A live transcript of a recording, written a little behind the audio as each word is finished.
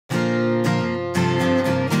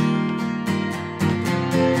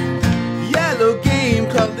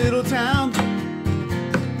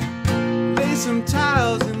some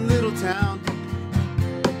tiles in Little Town.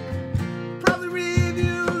 Probably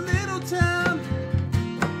review Little Town.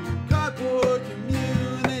 Cardboard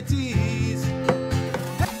communities.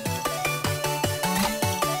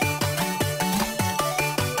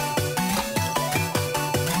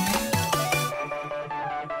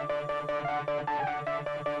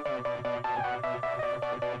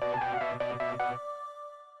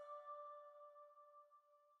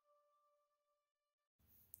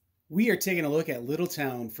 We are taking a look at Little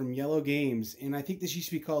Town from Iello Games, and I think this used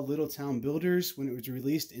to be called Little Town Builders when it was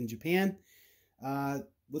released in Japan.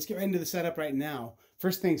 Let's get right into the setup right now.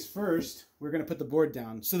 First things first, we're going to put the board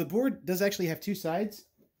down. So the board does actually have two sides.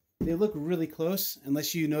 They look really close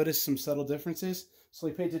unless you notice some subtle differences. So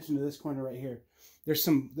pay attention to this corner right here. There's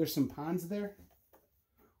some pawns there,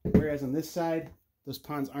 whereas on this side, those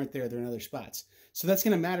pawns aren't there. They're in other spots. So that's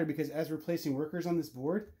going to matter because as we're placing workers on this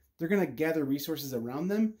board, they're going to gather resources around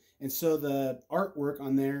them. And so the artwork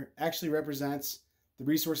on there actually represents the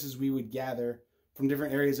resources we would gather from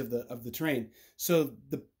different areas of the terrain. So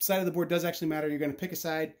the side of the board does actually matter. You're going to pick a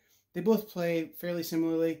side. They both play fairly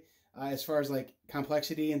similarly as far as like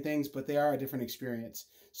complexity and things, but they are a different experience.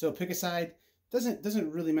 So pick a side.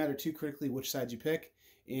 Doesn't really matter too critically which side you pick,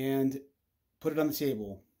 and put it on the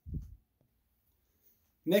table.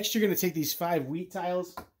 Next, you're going to take these 5 wheat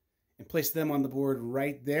tiles and place them on the board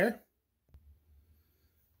right there.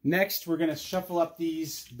 Next, we're going to shuffle up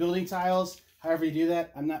these building tiles. However you do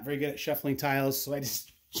that, I'm not very good at shuffling tiles, so I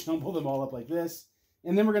just jumble them all up like this.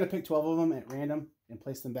 And then we're going to pick 12 of them at random and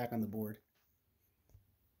place them back on the board.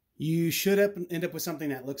 You should end up with something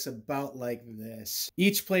that looks about like this.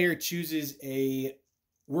 Each player chooses a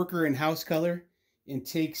worker and house color and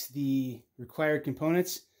takes the required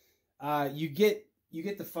components. You get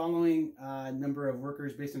the following number of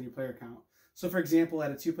workers based on your player count. So for example,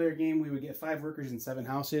 at a 2-player game, we would get 5 workers and 7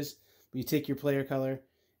 houses. But you take your player color.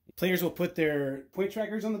 Players will put their point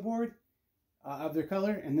trackers on the board of their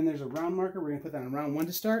color, and then there's a round marker. We're going to put that on round 1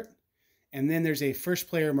 to start. And then there's a first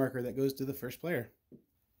player marker that goes to the first player.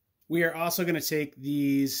 We are also going to take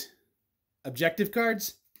these objective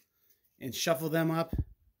cards and shuffle them up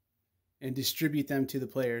and distribute them to the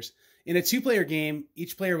players. In a 2-player game,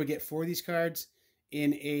 each player would get 4 of these cards.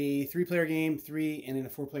 In a 3-player game, 3, and in a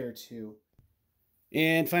 4-player, 2.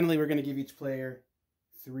 And finally, we're going to give each player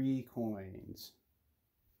 3 coins.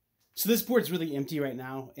 So this board's really empty right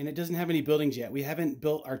now, and it doesn't have any buildings yet. We haven't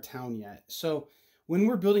built our town yet. So when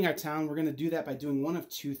we're building our town, we're going to do that by doing one of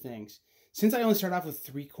 2 things. Since I only start off with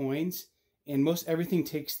 3 coins, and most everything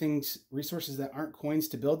takes resources that aren't coins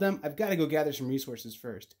to build them, I've got to go gather some resources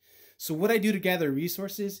first. So what I do to gather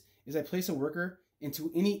resources is I place a worker into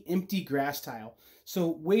any empty grass tile. So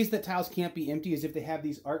ways that tiles can't be empty is if they have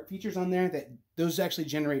these art features on there, that those actually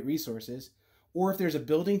generate resources. Or if there's a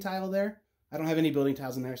building tile there. I don't have any building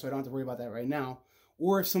tiles in there, so I don't have to worry about that right now.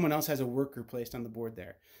 Or if someone else has a worker placed on the board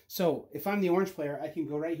there. So if I'm the orange player, I can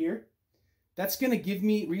go right here. That's going to give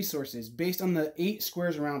me resources based on the 8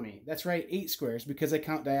 squares around me. That's right, 8 squares, because I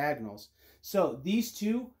count diagonals. So these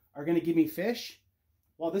 2 are going to give me fish,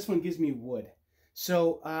 while this one gives me wood.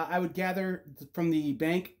 So I would gather from the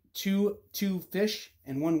bank two fish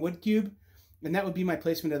and 1 wood cube, and that would be my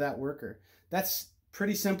placement of that worker. That's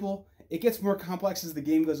pretty simple. It gets more complex as the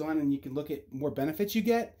game goes on, and you can look at more benefits you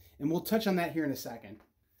get, and we'll touch on that here in a second.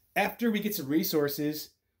 After we get some resources,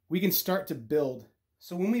 we can start to build.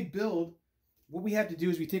 So when we build, what we have to do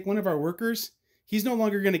is we take one of our workers. He's no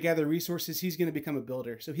longer going to gather resources. He's going to become a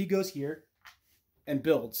builder. So he goes here and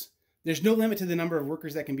builds. There's no limit to the number of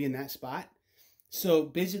workers that can be in that spot. So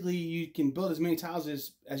basically, you can build as many tiles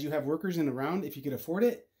as you have workers in the round if you could afford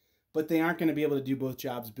it, but they aren't going to be able to do both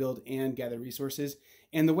jobs, build and gather resources.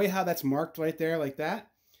 And the way how that's marked right there like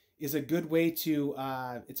that is a good way to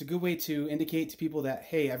indicate to people that,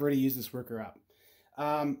 hey, I've already used this worker up.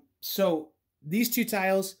 So these 2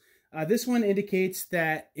 tiles, this one indicates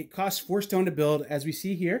that it costs 4 stone to build, as we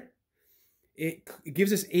see here. It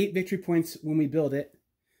gives us 8 victory points when we build it.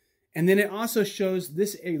 And then it also shows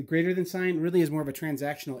this greater than sign really is more of a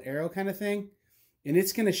transactional arrow kind of thing. And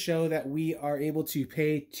it's going to show that we are able to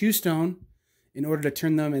pay 2 stone in order to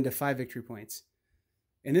turn them into 5 victory points.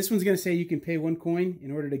 And this one's going to say you can pay 1 coin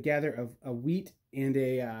in order to gather a wheat and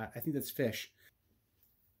I think that's fish.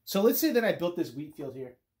 So let's say that I built this wheat field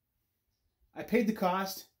here. I paid the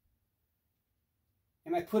cost,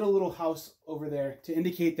 and I put a little house over there to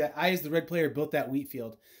indicate that I, as the red player, built that wheat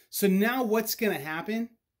field. So now what's going to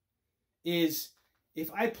happen is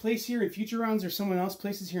if I place here in future rounds or someone else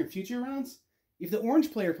places here in future rounds, if the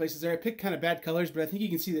orange player places there, I picked kind of bad colors, but I think you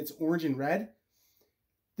can see that it's orange and red.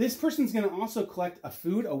 This person's going to also collect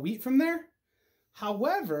a wheat from there.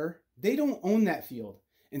 However, they don't own that field.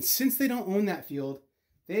 And since they don't own that field,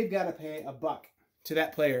 they've got to pay $1 to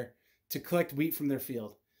that player to collect wheat from their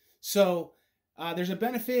field. So there's a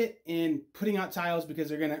benefit in putting out tiles because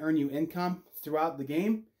they're going to earn you income throughout the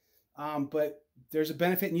game. But there's a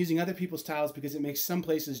benefit in using other people's tiles because it makes some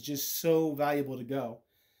places just so valuable to go.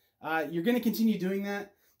 You're going to continue doing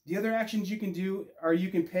that. The other actions you can do are you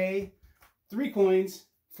can pay 3 coins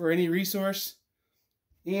for any resource.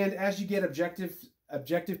 And as you get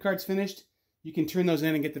objective cards finished, you can turn those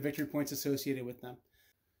in and get the victory points associated with them.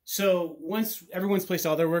 So once everyone's placed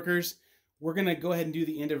all their workers, we're going to go ahead and do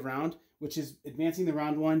the end of round, which is advancing the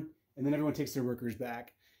round 1, and then everyone takes their workers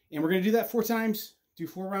back. And we're going to do that 4 times, do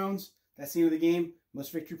 4 rounds. That's the end of the game.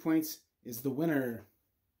 Most victory points is the winner.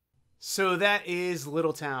 So that is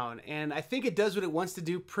Little Town, and I think it does what it wants to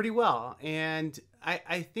do pretty well. And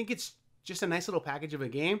I think it's just a nice little package of a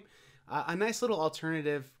game, a nice little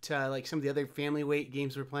alternative to like some of the other family weight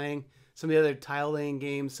games we're playing, some of the other tile laying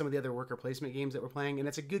games, some of the other worker placement games that we're playing, and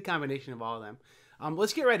it's a good combination of all of them.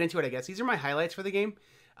 Let's get right into it, I guess. These are my highlights for the game.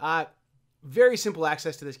 Very simple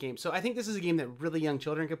access to this game. So I think this is a game that really young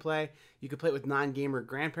children could play. You could play it with non-gamer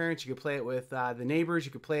grandparents. You could play it with the neighbors.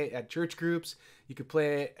 You could play it at church groups. You could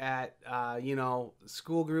play it at,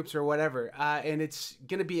 school groups or whatever. And it's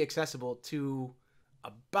going to be accessible to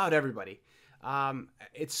about everybody.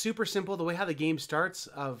 It's super simple. The way how the game starts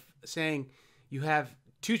of saying you have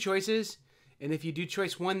 2 choices. And if you do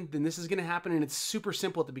choice 1, then this is going to happen. And it's super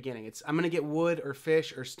simple at the beginning. I'm going to get wood or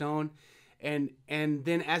fish or stone. And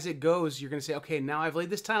then as it goes, you're going to say, okay, now I've laid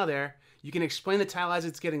this tile there. You can explain the tile as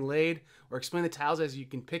it's getting laid or explain the tiles as you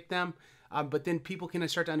can pick them. But then people can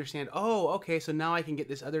start to understand, oh, okay, so now I can get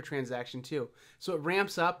this other transaction too. So it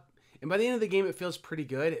ramps up. And by the end of the game, it feels pretty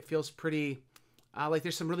good. It feels pretty like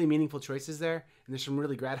there's some really meaningful choices there. And there's some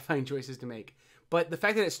really gratifying choices to make. But the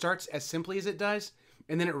fact that it starts as simply as it does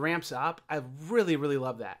and then it ramps up, I really, really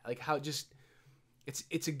love that. Like how it just,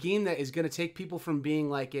 it's a game that is going to take people from being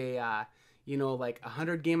like a... like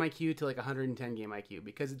 100 game IQ to like 110 game IQ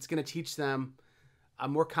because it's going to teach them a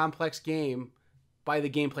more complex game by the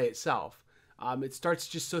gameplay itself. It starts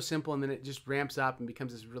just so simple and then it just ramps up and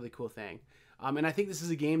becomes this really cool thing. And I think this is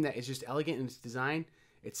a game that is just elegant in its design.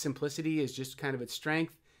 Its simplicity is just kind of its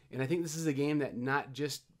strength. And I think this is a game that not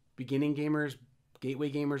just beginning gamers,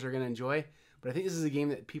 gateway gamers are going to enjoy, but I think this is a game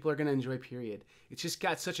that people are going to enjoy, period. It's just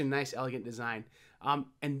got such a nice, elegant design.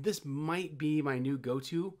 And this might be my new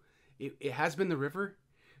go-to. It has been the river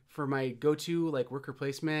for my go-to like worker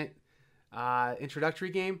placement introductory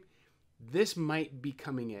game. This might be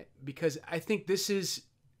coming it because I think this is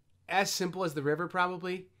as simple as the river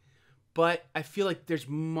probably, but I feel like there's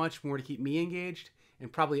much more to keep me engaged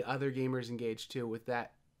and probably other gamers engaged too with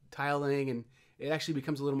that tile laying, and it actually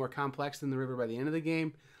becomes a little more complex than the river by the end of the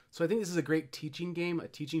game. So I think this is a great teaching game, a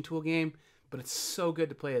teaching tool game, but it's so good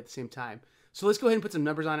to play at the same time. So let's go ahead and put some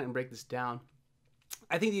numbers on it and break this down.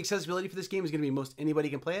 I think the accessibility for this game is going to be most anybody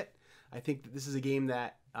can play it. I think that this is a game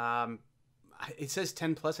that it says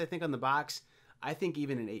 10 plus, I think, on the box. I think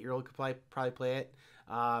even an 8-year-old could probably play it.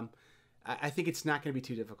 I think it's not going to be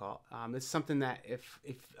too difficult. It's something that if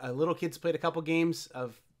a little kid's played a couple games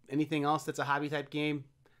of anything else that's a hobby type game,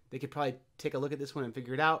 they could probably take a look at this one and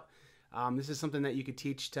figure it out. This is something that you could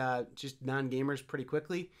teach to just non-gamers pretty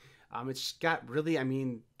quickly. It's got really,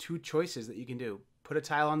 2 choices that you can do. Put a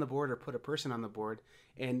tile on the board or put a person on the board.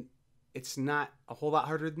 And it's not a whole lot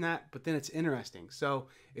harder than that, but then it's interesting. So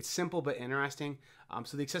it's simple but interesting.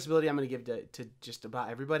 So the accessibility I'm going to give to just about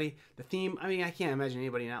everybody. The theme, I can't imagine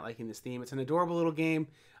anybody not liking this theme. It's an adorable little game.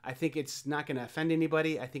 I think it's not going to offend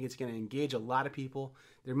anybody. I think it's going to engage a lot of people.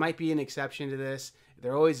 There might be an exception to this.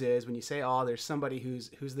 There always is. When you say all, there's somebody who's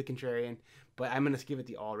the contrarian, but I'm going to give it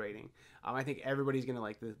the all rating. I think everybody's going to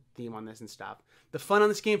like the theme on this and stuff. The fun on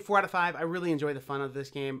this game, 4 out of 5. I really enjoy the fun of this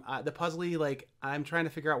game. The puzzly, like I'm trying to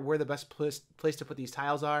figure out where the best place to put these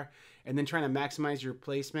tiles are and then trying to maximize your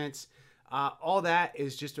placements. All that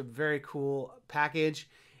is just a very cool package.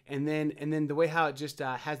 And then the way how it just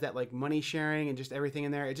has that like money sharing and just everything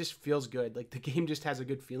in there, it just feels good. Like the game just has a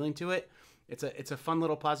good feeling to it. It's a fun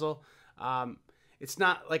little puzzle. It's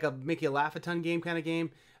not like a make you laugh a ton game kind of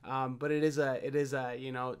game, but it is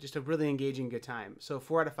just a really engaging good time. So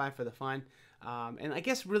 4 out of 5 for the fun. And I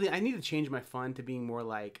guess really I need to change my fun to being more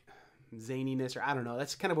like zaniness, or I don't know.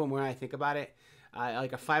 That's kind of when I think about it.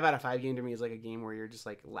 Like a 5 out of 5 game to me is like a game where you're just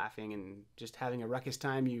like laughing and just having a ruckus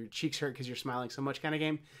time. Your cheeks hurt because you're smiling so much kind of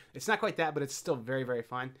game. It's not quite that, but it's still very, very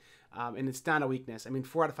fun. And it's not a weakness.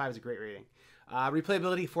 4 out of 5 is a great rating.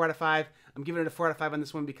 Replayability, 4 out of 5. I'm giving it a 4 out of 5 on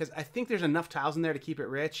this one because I think there's enough tiles in there to keep it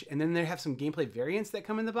rich. And then they have some gameplay variants that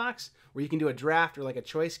come in the box where you can do a draft or like a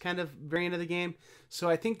choice kind of variant of the game. So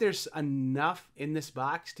I think there's enough in this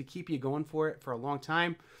box to keep you going for it for a long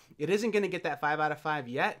time. It isn't going to get that 5 out of 5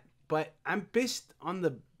 yet, but I'm based on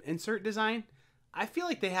the insert design. I feel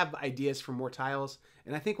like they have ideas for more tiles,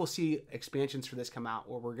 and I think we'll see expansions for this come out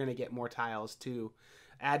where we're going to get more tiles to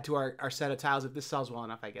add to our set of tiles if this sells well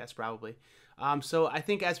enough, I guess, probably. So I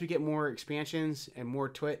think as we get more expansions and more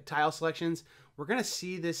tile selections, we're going to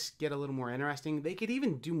see this get a little more interesting. They could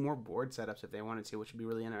even do more board setups if they wanted to, which would be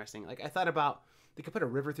really interesting. Like I thought about, they could put a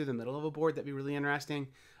river through the middle of a board. That'd be really interesting.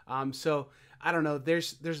 So I don't know.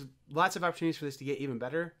 There's lots of opportunities for this to get even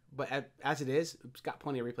better, but as it is, it's got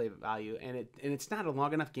plenty of replay value, and it's not a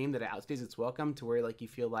long enough game that it outstays its welcome to where like you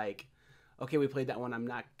feel like, okay, we played that one, I'm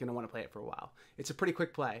not gonna want to play it for a while. It's a pretty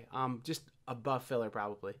quick play, just above filler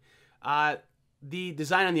probably. The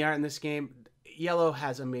design and the art in this game, Iello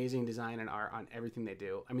has amazing design and art on everything they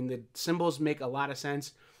do. I mean, the symbols make a lot of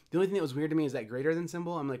sense. The only thing that was weird to me is that greater than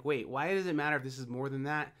symbol. I'm like, wait, why does it matter if this is more than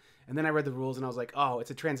that? And then I read the rules and I was like, oh, it's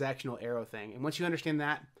a transactional arrow thing. And once you understand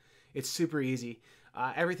that, it's super easy.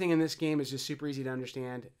 Everything in this game is just super easy to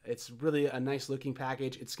understand. It's really a nice looking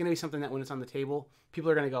package. It's going to be something that when it's on the table, people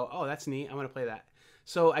are going to go, oh, that's neat. I'm going to play that.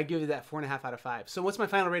 So I give it that 4.5 out of 5. So what's my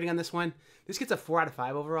final rating on this one? This gets a 4 out of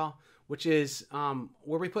 5 overall, which is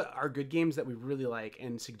where we put our good games that we really like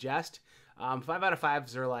and suggest. 5 out of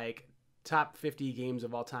 5s are like top 50 games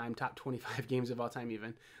of all time, top 25 games of all time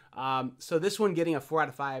even. So this one getting a 4 out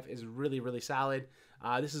of 5 is really, really solid.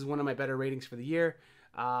 This is one of my better ratings for the year.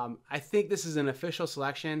 I think this is an official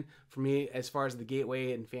selection for me as far as the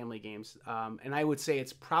gateway and family games. And I would say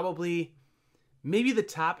it's probably maybe the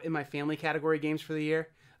top in my family category games for the year.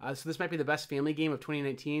 So this might be the best family game of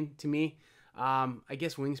 2019 to me. I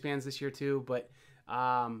guess Wingspan's this year too, but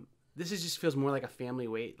this is just feels more like a family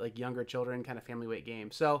weight, like younger children kind of family weight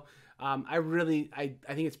game. So I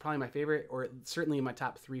think it's probably my favorite, or certainly in my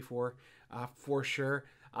top 3, 4 for sure.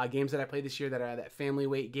 Games that I played this year that are that family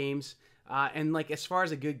weight games. And like as far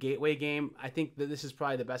as a good gateway game, I think that this is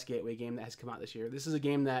probably the best gateway game that has come out this year. This is a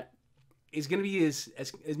game that is going to be as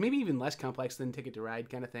maybe even less complex than Ticket to Ride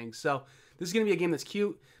kind of thing. So this is going to be a game that's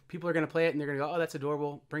cute. People are going to play it and they're going to go, oh, that's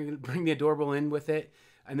adorable. Bring the adorable in with it,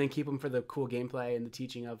 and then keep them for the cool gameplay and the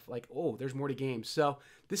teaching of like, oh, there's more to games. So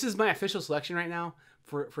this is my official selection right now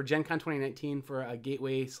for Gen Con 2019 for a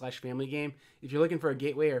gateway/family game. If you're looking for a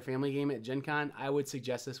gateway or family game at Gen Con, I would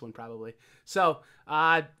suggest this one probably. So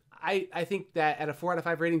I think that at a 4 out of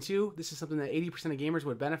 5 rating too, this is something that 80% of gamers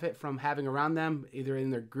would benefit from having around them, either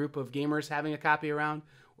in their group of gamers having a copy around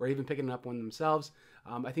or even picking up one themselves.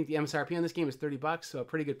 I think the MSRP on this game is $30, so a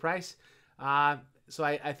pretty good price. So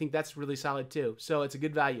I think that's really solid too. So it's a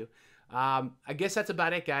good value. I guess that's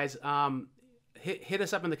about it, guys. Hit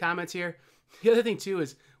us up in the comments here. The other thing too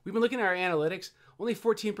is we've been looking at our analytics. Only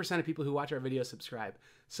 14% of people who watch our videos subscribe.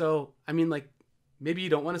 So, I mean, like, maybe you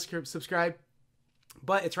don't want to subscribe,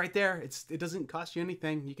 but it's right there. It doesn't cost you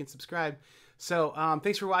anything. You can subscribe. So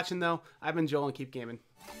thanks for watching, though. I've been Joel, and keep gaming.